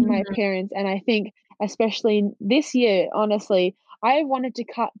over my appearance, and I think especially this year, honestly, I wanted to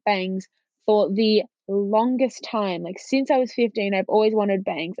cut bangs for the longest time. Like since I was 15, I've always wanted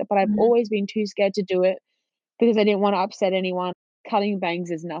bangs, but I've always been too scared to do it because I didn't want to upset anyone. Cutting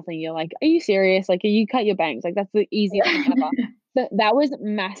bangs is nothing. You're like, are you serious? Like, you cut your bangs. Like, that's the easiest thing ever. But that was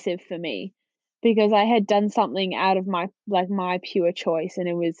massive for me because I had done something out of my pure choice, and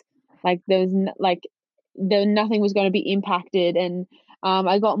it was like nothing was going to be impacted, and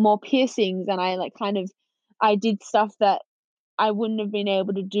I got more piercings, and I did stuff that I wouldn't have been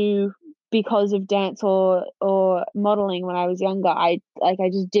able to do because of dance or modeling when I was younger. I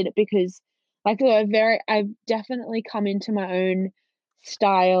just did it because I've definitely come into my own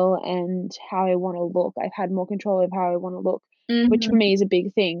style and how I want to look. I've had more control of how I want to look, which for me is a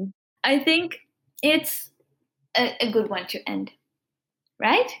big thing. I think it's a good one to end,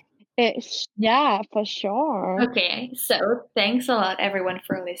 right? Yeah, for sure. Okay, so thanks a lot, everyone,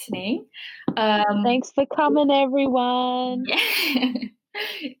 for listening. Thanks for coming, everyone. Yeah.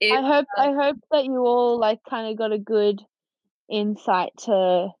 I hope that you all kind of got a good insight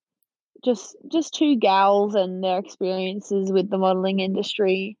to just two gals and their experiences with the modeling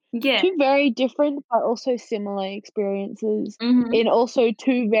industry. Yeah. Two very different but also similar experiences in also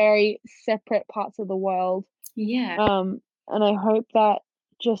two very separate parts of the world. Yeah. And I hope that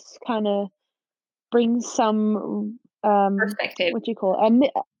just kind of brings some perspective. What do you call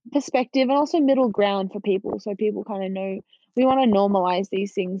it? Perspective, and also middle ground for people, so people kind of know. We want to normalize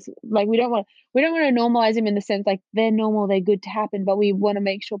these things. Like we don't want to normalize them in the sense like they're normal, they're good to happen, but we want to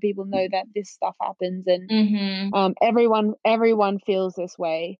make sure people know that this stuff happens, and everyone feels this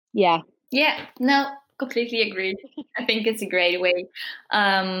way. Yeah. Yeah. No, completely agree. I think it's a great way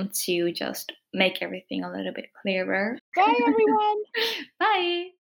to just make everything a little bit clearer. Bye, everyone. Bye.